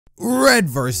Red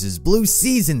vs. Blue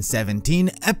Season 17,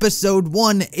 Episode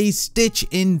 1, A Stitch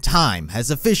in Time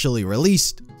has officially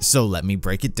released, so let me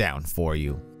break it down for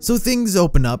you. So things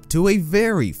open up to a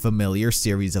very familiar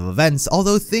series of events,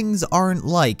 although things aren't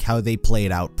like how they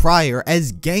played out prior,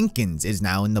 as Genkins is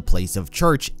now in the place of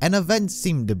Church and events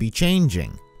seem to be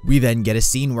changing. We then get a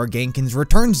scene where Genkins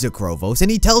returns to Krovos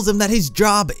and he tells him that his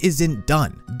job isn't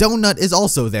done. Donut is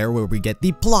also there, where we get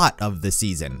the plot of the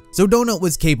season. So Donut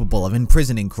was capable of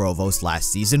imprisoning Krovos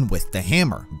last season with the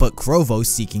hammer, but Krovos,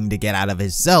 seeking to get out of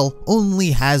his cell,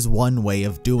 only has one way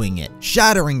of doing it: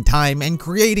 shattering time and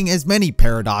creating as many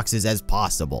paradoxes as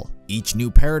possible. Each new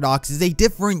paradox is a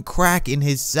different crack in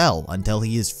his cell until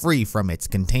he is free from its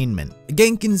containment.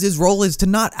 Genkins' role is to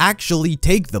not actually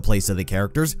take the place of the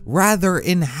characters, rather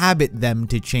inhabit them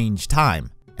to change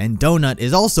time. And Donut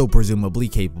is also presumably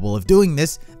capable of doing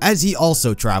this, as he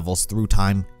also travels through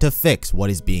time to fix what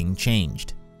is being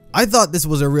changed. I thought this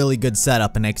was a really good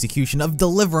setup and execution of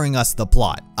delivering us the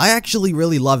plot. I actually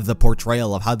really love the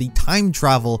portrayal of how the time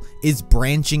travel is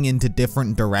branching into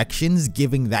different directions,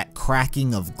 giving that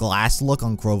cracking of glass look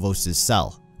on Krovos'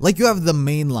 cell. Like, you have the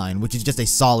main line, which is just a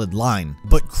solid line,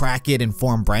 but crack it and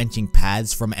form branching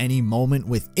paths from any moment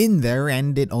within there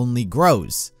and it only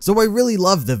grows. So I really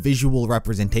love the visual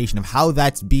representation of how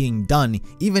that's being done,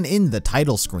 even in the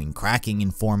title screen, cracking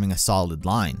and forming a solid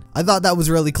line. I thought that was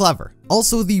really clever.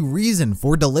 Also, the reason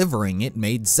for delivering it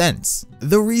made sense.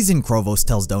 The reason Krovos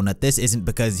tells Donut this isn't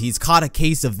because he's caught a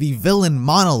case of the villain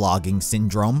monologuing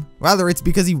syndrome. Rather, it's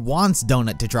because he wants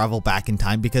Donut to travel back in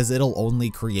time because it'll only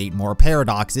create more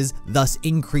paradoxes, thus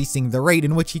increasing the rate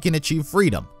in which he can achieve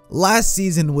freedom. Last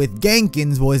season with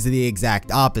Genkins was the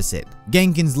exact opposite.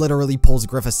 Genkins literally pulls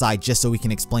Griff aside just so he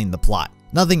can explain the plot.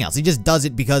 Nothing else, he just does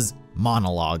it because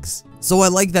monologues. So I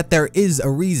like that there is a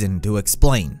reason to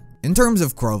explain. In terms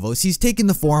of Krovos, he's taken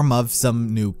the form of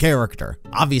some new character.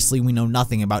 Obviously, we know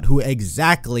nothing about who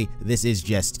exactly this is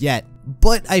just yet,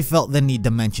 but I felt the need to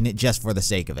mention it just for the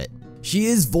sake of it. She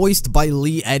is voiced by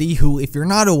Lee Eddy, who, if you're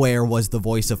not aware, was the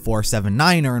voice of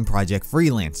 479er in Project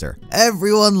Freelancer.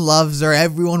 Everyone loves her,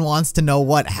 everyone wants to know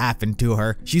what happened to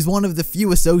her. She's one of the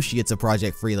few associates of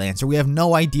Project Freelancer. We have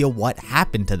no idea what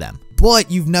happened to them.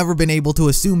 But you've never been able to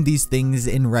assume these things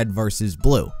in Red vs.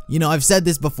 Blue. You know, I've said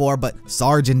this before, but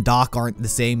Sarge and Doc aren't the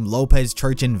same, Lopez,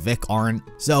 Church, and Vic aren't.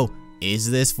 So, is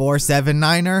this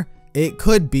 479er? It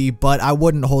could be, but I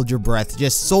wouldn't hold your breath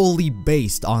just solely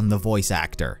based on the voice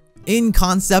actor. In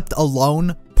concept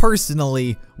alone,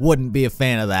 personally, wouldn't be a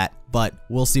fan of that, but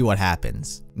we'll see what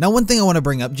happens. Now, one thing I want to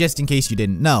bring up, just in case you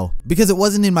didn't know, because it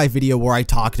wasn't in my video where I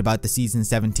talked about the Season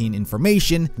 17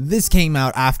 information, this came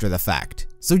out after the fact.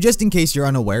 So just in case you're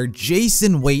unaware,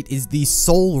 Jason Waite is the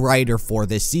sole writer for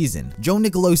this season. Joe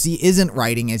Nicolosi isn't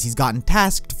writing as he's gotten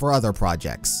tasked for other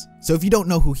projects. So if you don't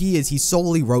know who he is, he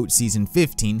solely wrote Season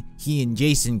 15, he and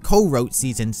Jason co-wrote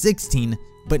Season 16,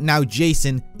 but now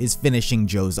Jason is finishing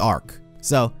Joe's arc.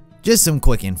 So, just some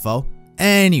quick info.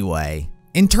 Anyway,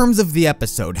 in terms of the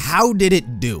episode, how did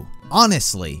it do?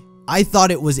 Honestly, I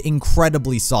thought it was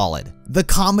incredibly solid. The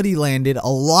comedy landed a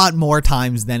lot more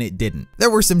times than it didn't. There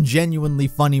were some genuinely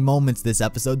funny moments this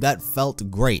episode that felt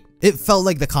great. It felt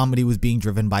like the comedy was being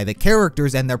driven by the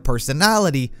characters and their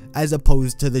personality as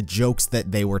opposed to the jokes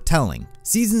that they were telling.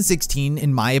 Season 16,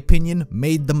 in my opinion,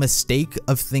 made the mistake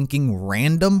of thinking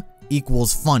random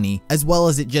equals funny, as well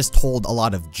as it just told a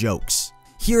lot of jokes.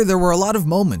 Here, there were a lot of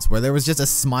moments where there was just a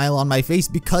smile on my face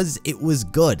because it was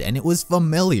good and it was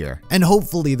familiar, and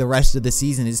hopefully the rest of the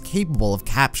season is capable of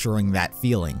capturing that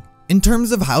feeling. In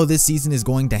terms of how this season is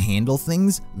going to handle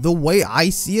things, the way I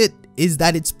see it is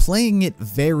that it's playing it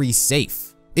very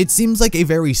safe. It seems like a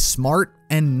very smart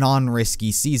and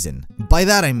non-risky season. By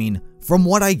that I mean, from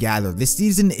what I gather, this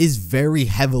season is very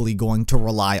heavily going to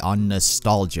rely on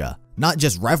nostalgia. Not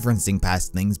just referencing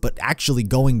past things, but actually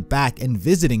going back and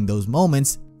visiting those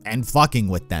moments and fucking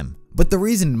with them. But the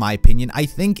reason, in my opinion, I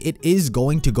think it is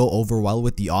going to go over well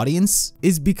with the audience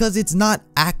is because it's not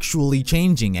actually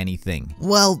changing anything.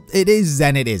 Well, it is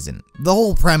and it isn't. The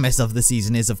whole premise of the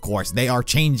season is, of course, they are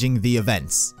changing the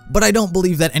events. But I don't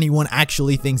believe that anyone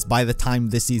actually thinks by the time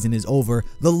this season is over,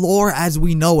 the lore as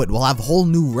we know it will have whole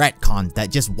new retcons that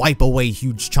just wipe away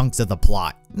huge chunks of the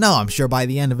plot. No, I'm sure by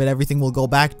the end of it, everything will go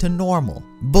back to normal.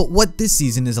 But what this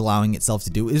season is allowing itself to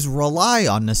do is rely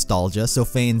on nostalgia so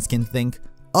fans can think,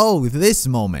 oh, this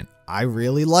moment, I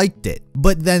really liked it,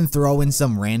 but then throw in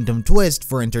some random twist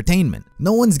for entertainment.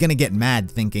 No one's gonna get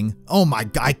mad thinking, oh my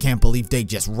god, I can't believe they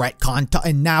just retconned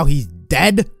and now he's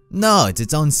dead. No, it's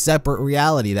its own separate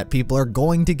reality that people are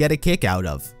going to get a kick out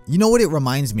of. You know what it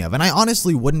reminds me of, and I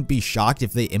honestly wouldn't be shocked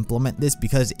if they implement this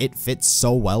because it fits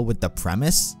so well with the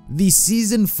premise? The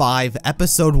Season 5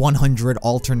 Episode 100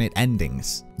 alternate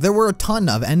endings. There were a ton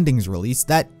of endings released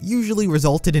that usually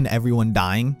resulted in everyone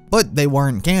dying, but they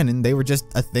weren't canon, they were just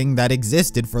a thing that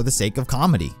existed for the sake of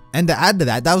comedy. And to add to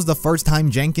that, that was the first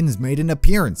time Jenkins made an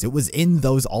appearance. It was in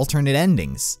those alternate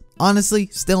endings. Honestly,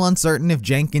 still uncertain if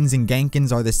Jenkins and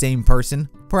Gankins are the same person.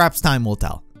 Perhaps time will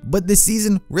tell. But this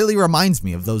season really reminds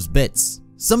me of those bits.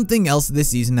 Something else this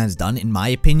season has done, in my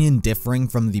opinion, differing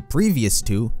from the previous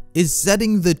two, is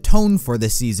setting the tone for the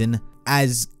season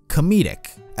as comedic.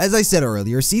 As I said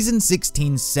earlier, Season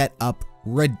 16 set up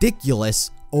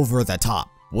ridiculous over the top,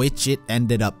 which it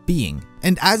ended up being.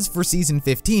 And as for Season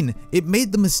 15, it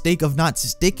made the mistake of not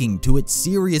sticking to its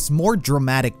serious, more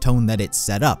dramatic tone that it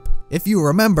set up. If you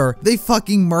remember, they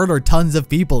fucking murder tons of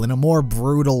people in a more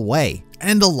brutal way.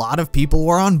 And a lot of people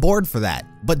were on board for that.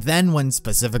 But then when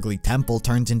specifically Temple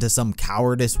turns into some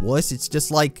cowardice wuss, it's just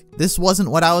like, this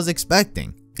wasn't what I was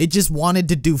expecting. It just wanted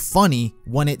to do funny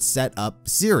when it set up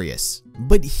serious.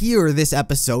 But here, this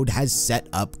episode has set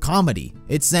up comedy.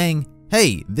 It's saying,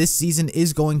 hey, this season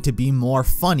is going to be more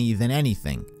funny than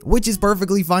anything, which is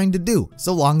perfectly fine to do,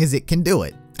 so long as it can do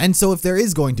it. And so if there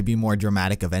is going to be more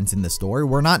dramatic events in the story,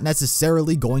 we're not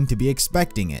necessarily going to be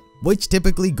expecting it, which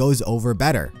typically goes over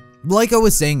better. Like I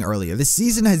was saying earlier, this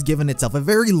season has given itself a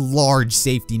very large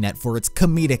safety net for its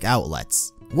comedic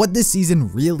outlets. What this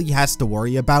season really has to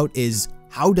worry about is,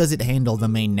 how does it handle the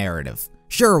main narrative?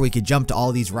 Sure, we could jump to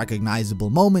all these recognizable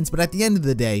moments, but at the end of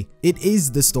the day, it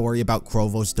is the story about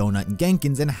Krovos, Donut, and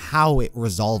Gankins and how it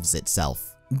resolves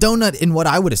itself. Donut, in what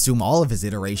I would assume all of his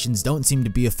iterations, don't seem to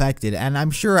be affected, and I'm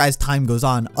sure as time goes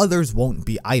on, others won't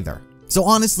be either. So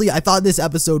honestly, I thought this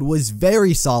episode was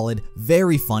very solid,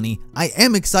 very funny. I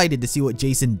am excited to see what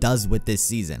Jason does with this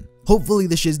season. Hopefully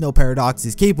the Shizno Paradox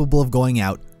is capable of going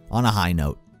out on a high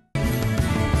note.